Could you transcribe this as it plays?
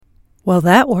Well,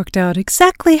 that worked out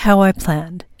exactly how I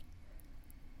planned.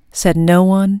 Said no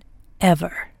one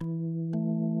ever.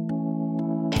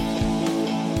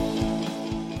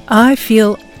 I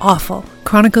Feel Awful,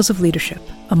 Chronicles of Leadership,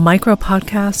 a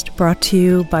micro-podcast brought to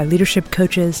you by leadership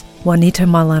coaches Juanita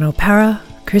Malano-Para,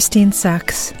 Christine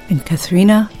Sachs, and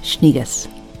Katharina Schneegas.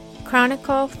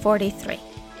 Chronicle 43,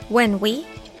 When We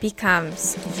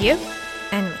becomes You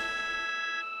and Me.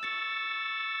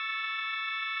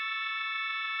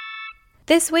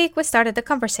 This week, we started the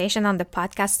conversation on the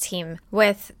podcast team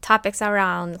with topics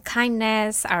around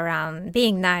kindness, around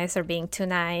being nice or being too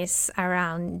nice,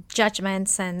 around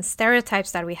judgments and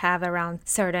stereotypes that we have around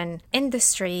certain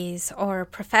industries or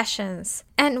professions.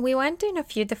 And we went in a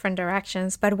few different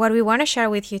directions, but what we want to share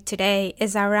with you today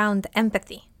is around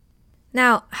empathy.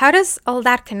 Now, how does all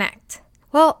that connect?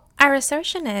 Well, our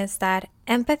assertion is that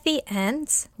empathy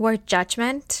ends where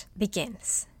judgment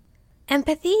begins.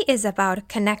 Empathy is about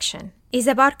connection. Is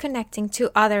about connecting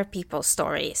to other people's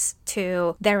stories,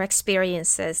 to their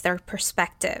experiences, their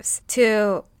perspectives,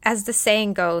 to, as the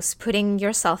saying goes, putting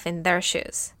yourself in their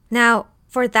shoes. Now,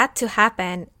 for that to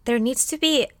happen, there needs to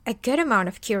be a good amount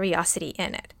of curiosity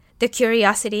in it. The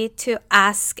curiosity to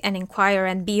ask and inquire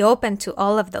and be open to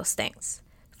all of those things.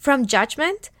 From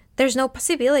judgment, there's no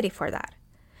possibility for that.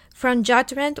 From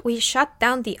judgment, we shut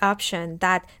down the option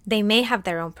that they may have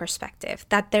their own perspective,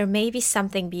 that there may be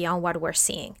something beyond what we're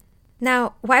seeing.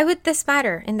 Now, why would this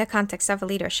matter in the context of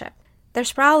leadership?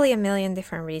 There's probably a million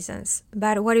different reasons,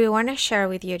 but what we want to share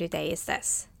with you today is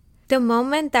this. The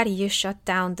moment that you shut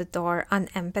down the door on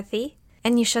empathy,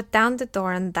 and you shut down the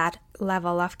door on that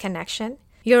level of connection,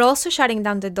 you're also shutting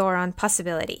down the door on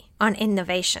possibility, on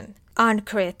innovation, on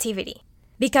creativity.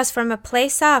 Because from a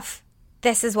place of,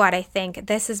 this is what I think,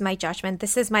 this is my judgment,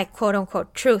 this is my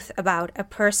quote-unquote truth about a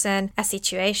person, a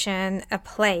situation, a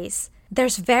place,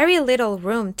 there's very little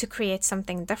room to create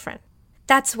something different.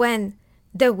 That's when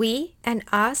the we and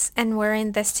us and we're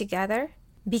in this together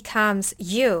becomes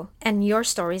you and your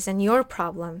stories and your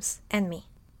problems and me.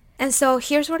 And so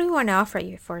here's what we want to offer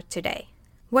you for today.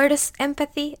 Where does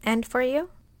empathy end for you?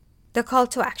 The call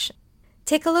to action.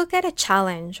 Take a look at a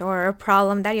challenge or a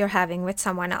problem that you're having with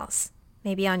someone else,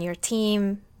 maybe on your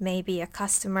team, maybe a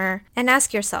customer, and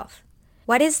ask yourself,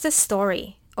 what is the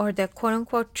story or the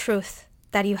quote-unquote truth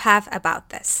that you have about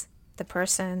this, the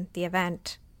person, the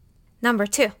event? Number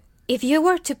 2, if you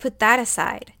were to put that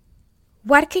aside,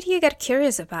 what could you get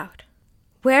curious about?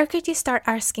 Where could you start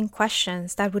asking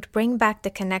questions that would bring back the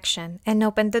connection and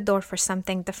open the door for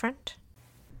something different?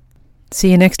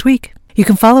 See you next week. You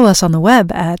can follow us on the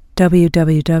web at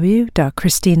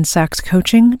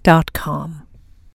www.christinesaxcoaching.com.